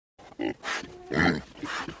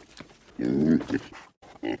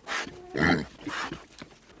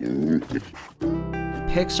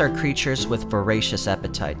Pigs are creatures with voracious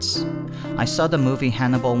appetites. I saw the movie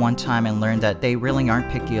Hannibal one time and learned that they really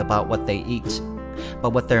aren't picky about what they eat.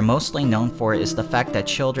 But what they're mostly known for is the fact that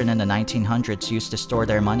children in the 1900s used to store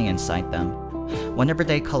their money inside them. Whenever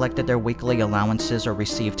they collected their weekly allowances or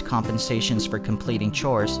received compensations for completing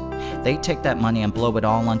chores, they'd take that money and blow it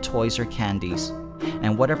all on toys or candies,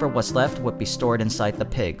 and whatever was left would be stored inside the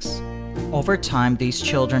pigs. Over time, these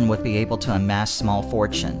children would be able to amass small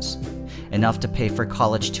fortunes, enough to pay for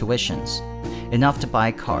college tuitions, enough to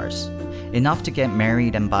buy cars, enough to get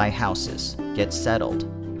married and buy houses, get settled.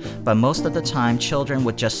 But most of the time, children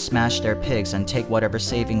would just smash their pigs and take whatever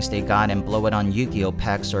savings they got and blow it on Yu-Gi-Oh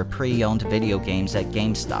packs or pre-owned video games at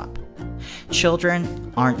GameStop.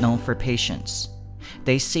 Children aren't known for patience.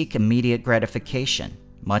 They seek immediate gratification,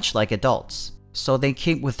 much like adults. So they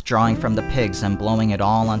keep withdrawing from the pigs and blowing it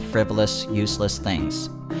all on frivolous, useless things,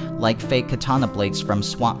 like fake katana blades from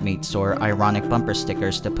swap meets or ironic bumper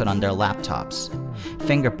stickers to put on their laptops,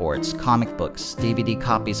 fingerboards, comic books, DVD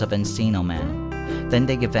copies of Encino Man. Then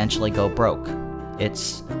they eventually go broke.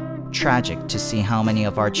 It's tragic to see how many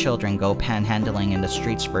of our children go panhandling in the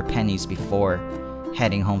streets for pennies before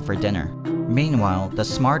heading home for dinner. Meanwhile, the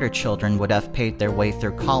smarter children would have paid their way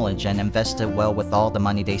through college and invested well with all the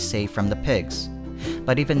money they saved from the pigs.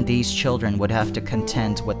 But even these children would have to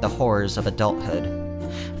contend with the horrors of adulthood.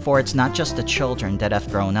 For it's not just the children that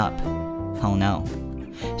have grown up. Oh no.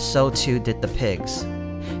 So too did the pigs.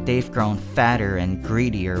 They've grown fatter and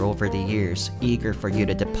greedier over the years, eager for you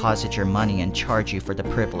to deposit your money and charge you for the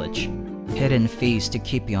privilege. Hidden fees to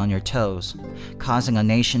keep you on your toes, causing a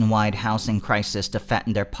nationwide housing crisis to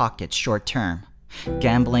fatten their pockets short term.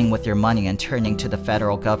 Gambling with your money and turning to the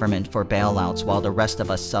federal government for bailouts while the rest of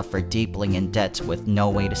us suffer deeply in debt with no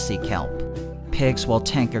way to seek help. Pigs will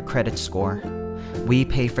tank your credit score. We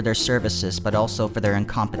pay for their services, but also for their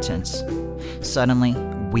incompetence. Suddenly,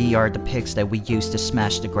 we are the pigs that we use to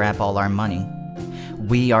smash to grab all our money.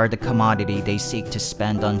 We are the commodity they seek to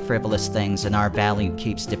spend on frivolous things, and our value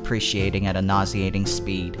keeps depreciating at a nauseating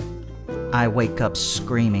speed. I wake up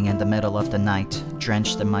screaming in the middle of the night,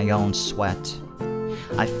 drenched in my own sweat.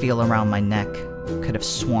 I feel around my neck. Could have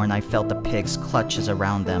sworn I felt the pigs' clutches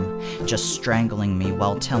around them, just strangling me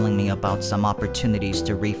while telling me about some opportunities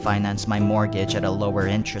to refinance my mortgage at a lower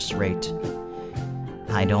interest rate.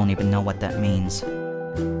 I don't even know what that means.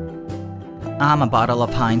 I'm a bottle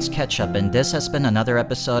of Heinz ketchup, and this has been another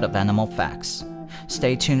episode of Animal Facts.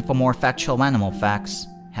 Stay tuned for more factual animal facts.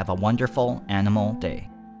 Have a wonderful animal day.